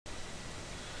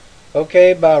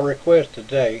Okay, by request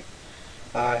today,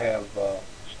 I have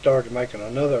started making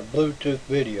another Bluetooth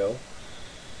video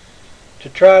to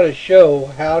try to show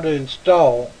how to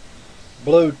install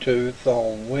Bluetooth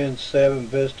on Win 7,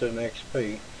 Vista, and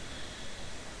XP.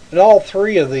 And all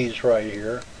three of these right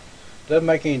here, doesn't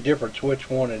make any difference which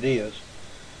one it is,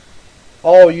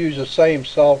 all use the same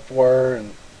software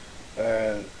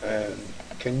and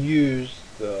can use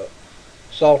the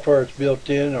software that's built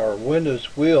in, or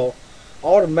Windows will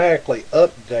automatically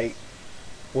update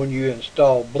when you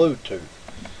install Bluetooth.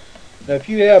 Now, if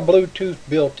you have Bluetooth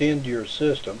built into your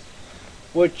system,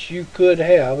 which you could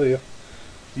have if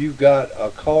you've got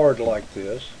a card like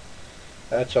this,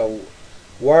 that's a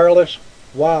wireless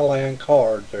WLAN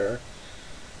card there,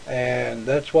 and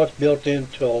that's what's built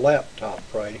into a laptop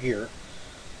right here.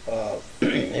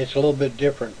 It's a little bit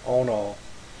different on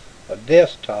a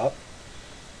desktop,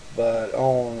 but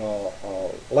on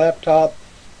a laptop,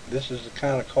 this is the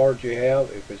kind of card you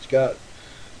have. If it's got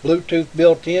Bluetooth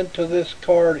built into this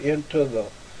card, into the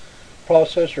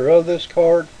processor of this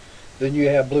card, then you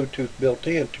have Bluetooth built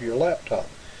into your laptop.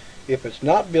 If it's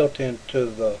not built into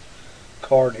the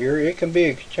card here, it can be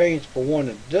exchanged for one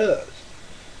that does.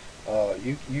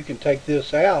 You can take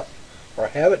this out, or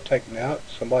have it taken out,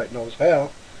 somebody knows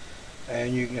how,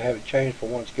 and you can have it changed for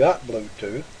one that's got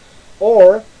Bluetooth.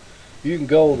 Or you can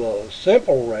go the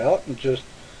simple route and just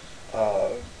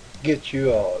get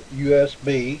you a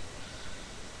USB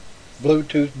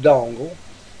Bluetooth dongle.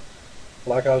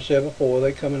 Like I said before,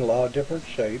 they come in a lot of different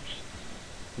shapes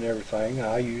and everything.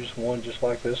 I use one just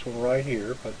like this one right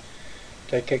here, but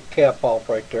take a cap off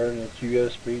right there, and it's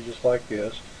USB just like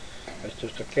this. It's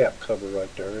just a cap cover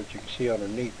right there, as you can see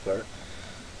underneath there.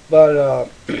 But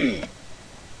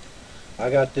I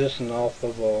got this one off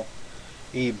of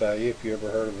eBay, if you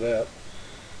ever heard of that.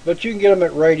 But you can get them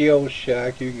at Radio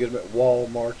Shack, you can get them at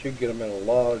Walmart, you can get them in a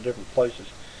lot of different places.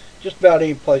 Just about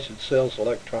any place that sells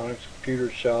electronics, computer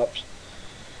shops.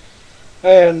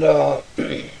 And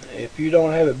if you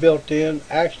don't have it built in,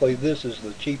 actually this is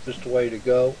the cheapest way to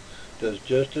go. Does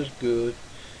just as good.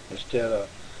 Instead of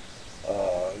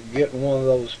getting one of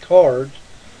those cards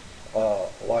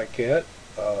like that,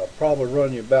 probably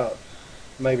run you about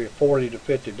maybe $40 to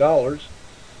 $50.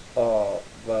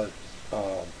 But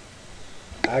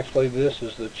actually this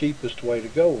is the cheapest way to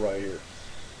go right here.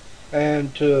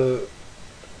 And to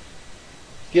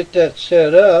get that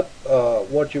set up,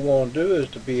 what you want to do is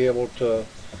to be able to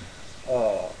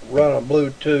run a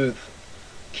Bluetooth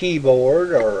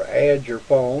keyboard or add your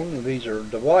phone. These are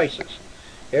devices.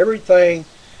 Everything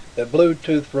that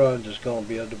Bluetooth runs is going to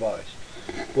be a device.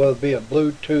 Whether it be a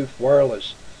Bluetooth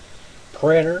wireless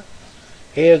printer,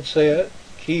 headset,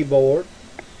 keyboard,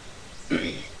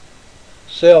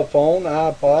 cell phone,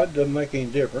 iPod, doesn't make any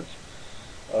difference.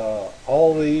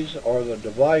 All these are the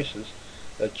devices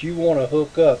that you want to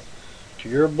hook up to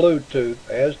your Bluetooth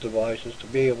as devices to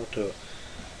be able to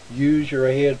use your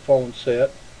headphone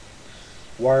set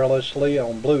wirelessly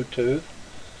on Bluetooth,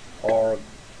 or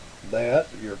that,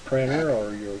 your printer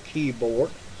or your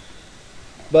keyboard.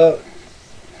 But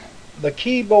the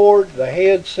keyboard, the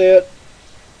headset,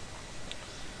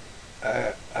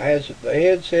 has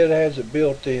it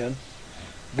built in.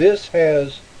 This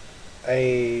has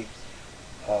a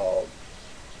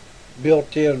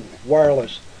built-in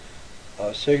wireless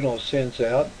signal it sends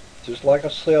out, just like a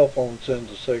cell phone sends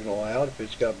a signal out if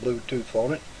it's got Bluetooth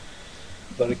on it.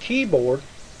 But a keyboard,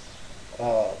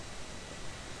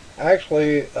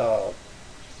 actually,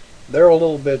 they're a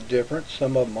little bit different.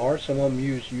 Some of them are. Some of them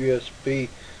use USB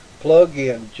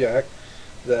plug-in jack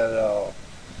that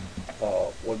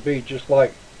would be just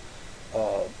like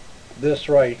this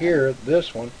right here,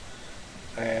 this one,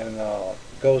 and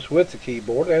goes with the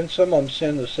keyboard. And some of them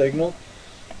send the signal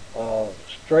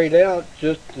straight out,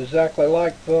 just exactly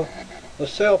like the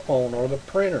cell phone or the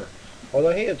printer or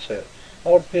the headset.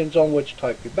 All depends on which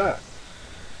type you buy.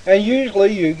 And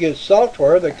usually you get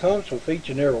software that comes with each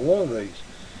and every one of these,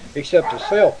 except the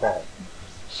cell phone.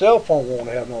 Cell phone won't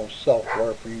have no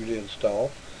software for you to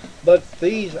install, but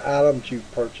these items you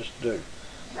purchased do.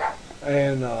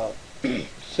 And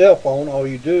cell phone, all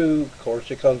you do, of course,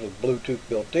 it comes with Bluetooth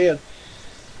built in.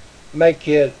 Make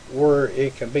it where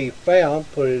it can be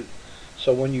found, put it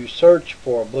so when you search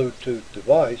for a Bluetooth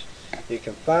device, it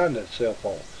can find that cell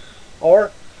phone.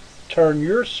 Or turn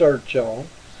your search on,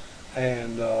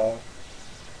 and the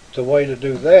way to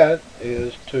do that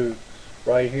is to,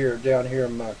 right here, down here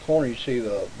in my corner, you see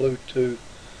the Bluetooth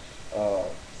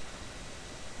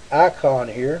icon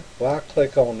here. Well, I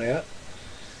click on that,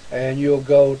 and you'll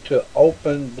go to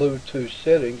open Bluetooth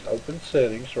settings, open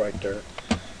settings right there.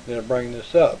 Then it'll bring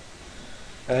this up.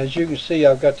 And as you can see,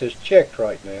 I've got this checked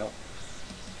right now.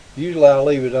 Usually I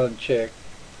leave it unchecked,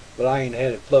 but I ain't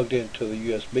had it plugged into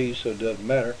the USB, so it doesn't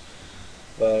matter.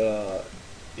 But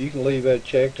you can leave that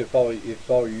checked if all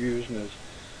you're using is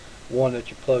one that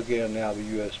you plug in and out of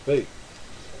the USB.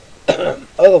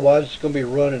 Otherwise, it's going to be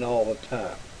running all the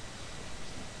time.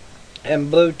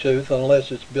 And Bluetooth,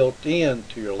 unless it's built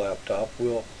into your laptop,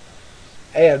 will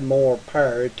add more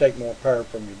power. It'd take more power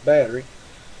from your battery.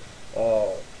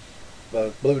 But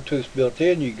if Bluetooth's built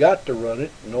in, you got to run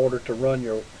it in order to run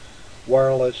your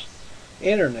wireless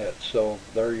internet. So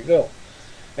there you go.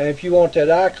 And if you want that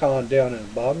icon down in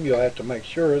the bottom, you'll have to make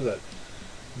sure that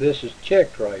this is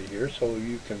checked right here so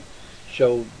you can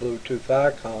show Bluetooth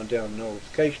icon down in the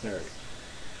notification area.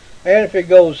 And if it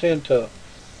goes into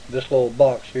this little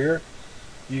box here,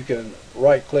 you can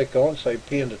right click on it, say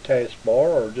pin to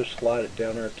taskbar, or just slide it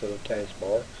down there to the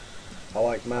taskbar. I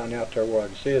like mine out there where I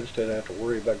can see it instead of have to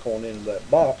worry about going into that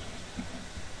box.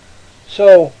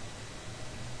 So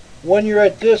when you're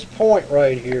at this point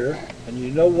right here and you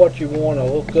know what you want to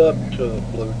hook up to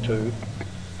Bluetooth,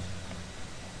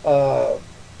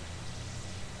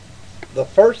 the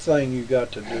first thing you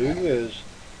got to do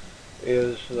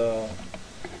is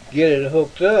get it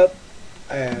hooked up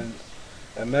and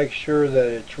make sure that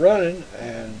it's running.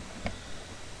 And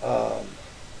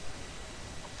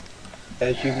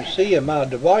as you can see in my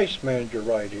device manager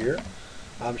right here,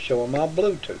 I'm showing my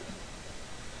Bluetooth.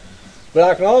 But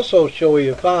I can also show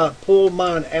you if I pull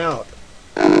mine out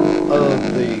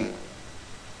of the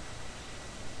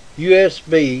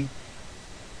USB,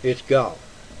 it's gone.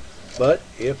 But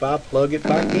if I plug it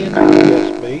back into the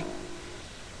USB,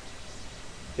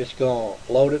 it's going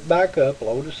to load it back up,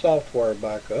 load the software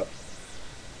back up,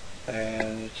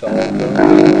 and it's all going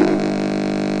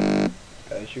to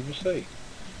go, as you can see.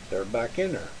 They're back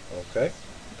in there, okay?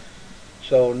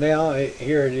 So now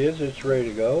here it is, it's ready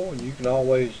to go, and you can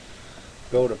always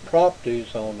go to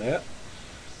properties on that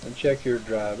and check your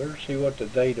driver, see what the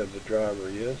date of the driver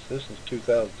is. This is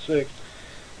 2006,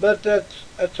 but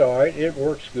that's alright, it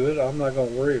works good. I'm not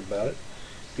going to worry about it.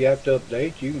 If you have to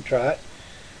update, you can try it.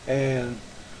 And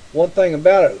one thing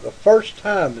about it, the first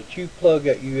time that you plug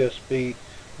that USB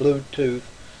Bluetooth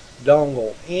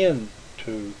dongle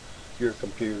into your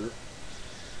computer,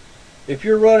 if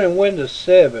you're running Windows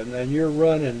 7 and you're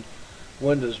running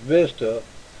Windows Vista,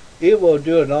 it will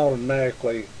do it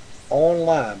automatically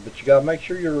online, but you got to make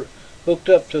sure you're hooked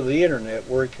up to the internet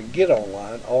where it can get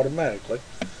online automatically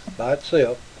by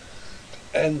itself,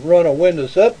 and run a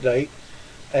Windows update,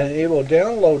 and it will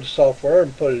download the software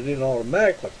and put it in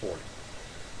automatically for you.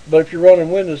 But if you're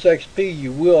running Windows XP,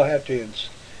 you will have to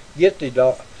get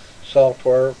the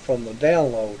software from the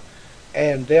download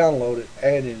and download it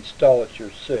and install it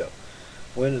yourself.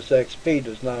 Windows XP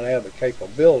does not have the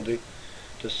capability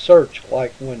to search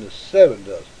like Windows 7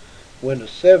 does.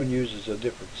 Windows 7 uses a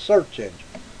different search engine.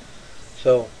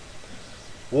 So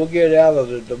we'll get out of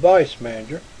the device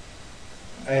manager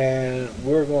and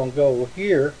we're going to go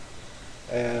here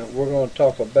and we're going to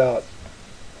talk about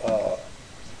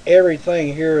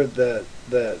everything here that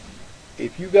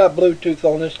if you got Bluetooth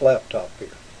on this laptop here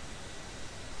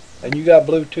and you got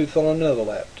Bluetooth on another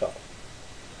laptop,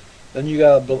 then you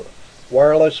got a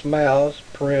wireless mouse,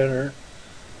 printer,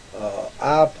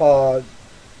 iPod,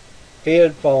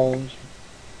 headphones,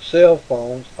 cell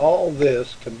phones, all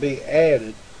this can be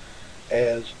added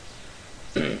as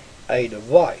a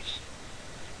device.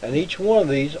 And each one of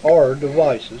these are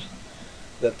devices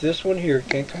that this one here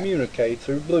can communicate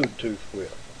through Bluetooth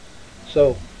with.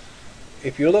 So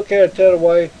if you look at it that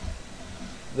way,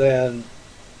 then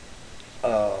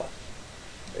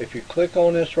if you click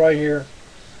on this right here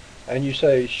and you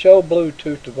say show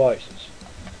Bluetooth devices,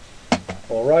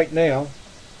 well, right now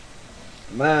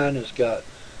mine has got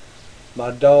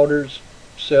my daughter's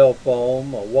cell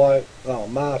phone, my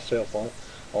cell phone,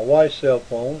 my wife's cell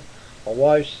phone, my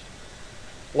wife's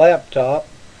laptop,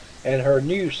 and her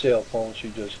new cell phone she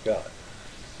just got.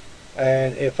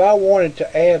 And if I wanted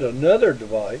to add another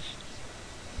device,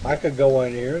 I could go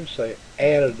in here and say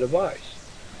add a device.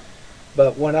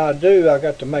 But when I do, I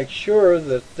got to make sure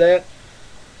that that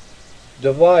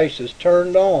device is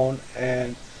turned on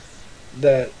and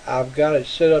that I've got it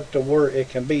set up to where it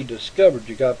can be discovered.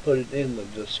 You got to put it in the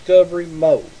discovery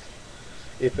mode.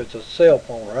 If it's a cell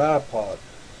phone or iPod,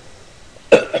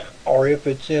 or if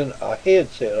it's in a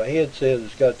headset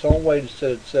has got its own way to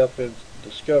set itself in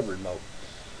discovery mode.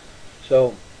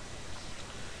 So,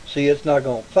 see, it's not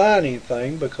going to find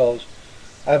anything because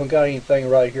I haven't got anything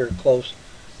right here close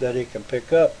that it can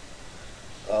pick up.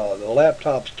 The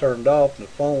laptop's turned off and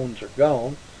the phones are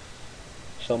gone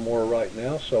somewhere right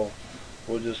now, so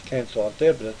we'll just cancel out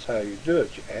that. But that's how you do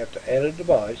it. You have to add a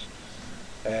device,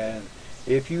 and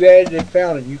If you added and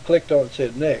found it and you clicked on it and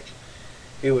said next,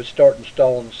 it would start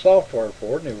installing the software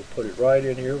for it, and it would put it right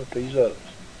in here with these others.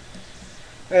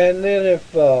 And then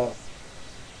if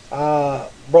I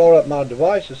brought up my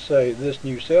devices, say this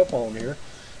new cell phone here,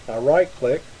 I right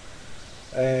click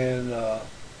and I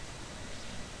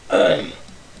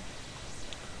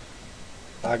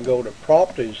can go to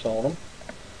properties on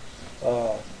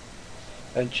them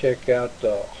and check out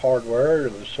the hardware or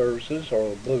the services or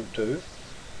the Bluetooth.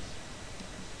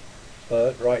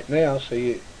 But right now,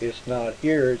 see, it's not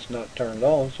here, it's not turned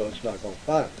on, so it's not going to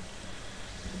find it.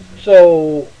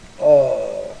 So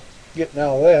getting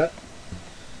out of that,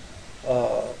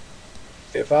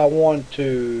 if I want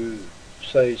to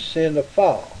say send a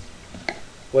file,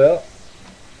 well,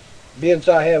 since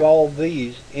I have all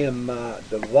these in my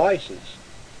devices,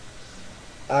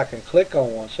 I can click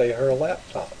on one, say her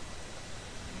laptop,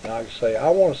 and I can say I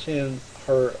want to send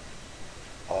her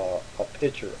a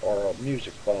picture or a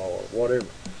music file or whatever.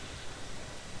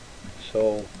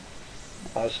 So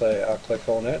I click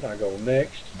on that and I go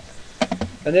next,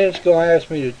 and then it's going to ask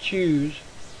me to choose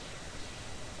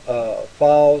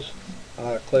files.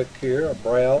 I click here, I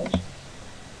browse,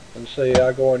 and say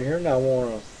I go in here and I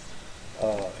want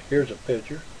to, here's a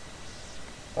picture,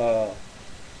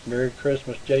 Merry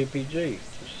Christmas JPG,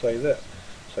 just say that,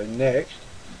 say next,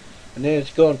 and then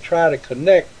it's going to try to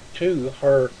connect to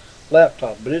her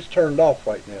laptop, but it's turned off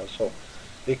right now, so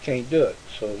it can't do it,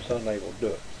 so it's unable to do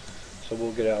it. So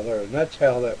we'll get out of there, and that's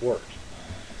how that works.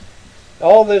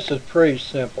 All this is pretty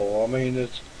simple. I mean,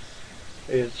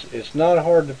 it's not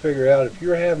hard to figure out. If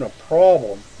you're having a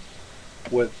problem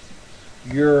with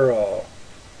your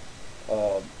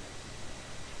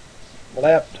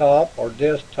laptop or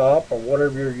desktop or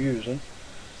whatever you're using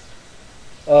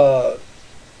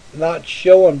not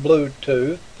showing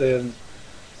Bluetooth, then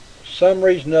some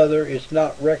reason or other it's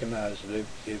not recognized.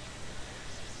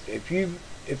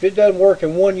 If it doesn't work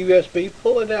in one USB,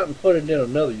 pull it out and put it in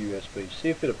another USB. See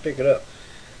if it'll pick it up,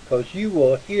 because you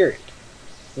will hear it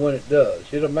when it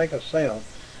does. It'll make a sound.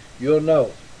 You'll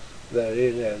know that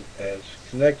it has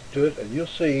connected to it, and you'll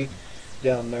see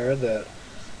down there that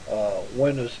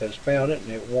Windows has found it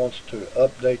and it wants to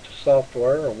update the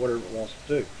software or whatever it wants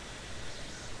to do.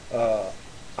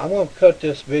 I'm going to cut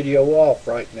this video off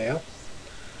right now,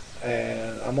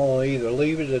 and I'm going to either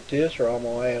leave it at this or I'm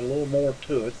going to add a little more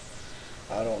to it.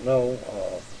 I don't know.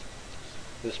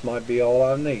 This might be all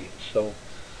I need. So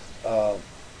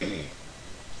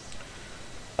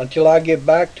until I get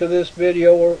back to this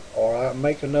video or I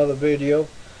make another video,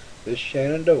 this is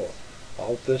Shannon Doyle. I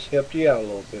hope this helped you out a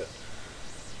little bit.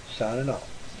 Signing off.